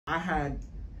I had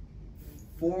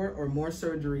 4 or more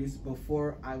surgeries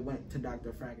before I went to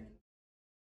Dr. Fragomen.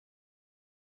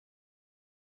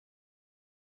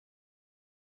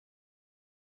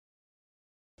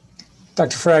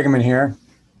 Dr. Fragomen here.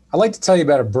 I'd like to tell you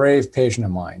about a brave patient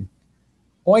of mine.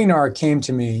 Oinar came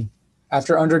to me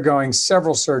after undergoing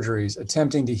several surgeries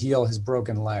attempting to heal his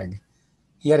broken leg.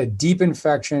 He had a deep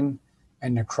infection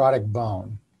and necrotic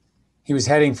bone. He was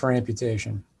heading for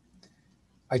amputation.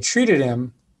 I treated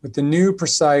him with the new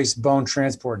PRECICE bone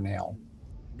transport nail.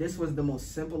 This was the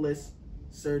most simplest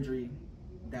surgery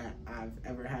that I've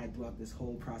ever had throughout this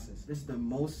whole process. This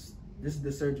is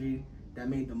the surgery that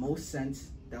made the most sense,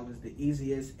 that was the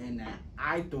easiest, and that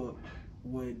I thought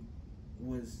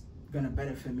was gonna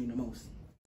benefit me the most.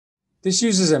 This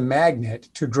uses a magnet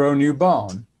to grow new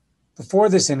bone. Before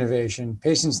this innovation,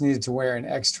 patients needed to wear an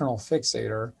external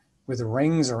fixator with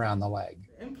rings around the leg.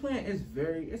 The implant is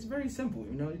very simple.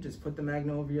 You know, you just put the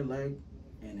magnet over your leg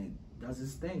and it does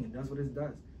its thing. It does what it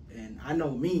does. And I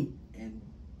know me, and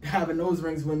having those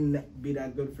rings wouldn't be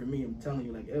that good for me. I'm telling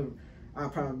you, like,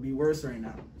 I'd probably be worse right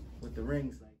now with the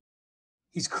rings.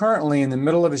 He's currently in the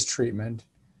middle of his treatment.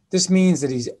 This means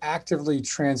that he's actively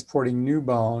transporting new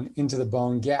bone into the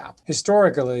bone gap.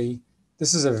 Historically,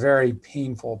 this is a very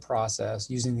painful process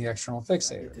using the external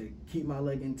fixator. I get to keep my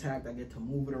leg intact. I get to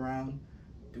move it around,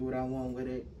 do what I want with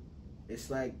it. It's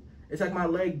like my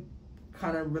leg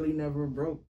kind of really never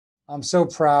broke. I'm so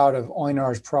proud of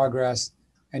Oinar's progress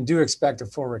and do expect a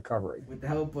full recovery. With the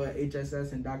help of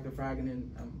HSS and Dr. Fragomen,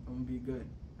 I'm gonna be good.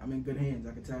 I'm in good hands,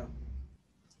 I can tell.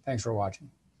 Thanks for watching.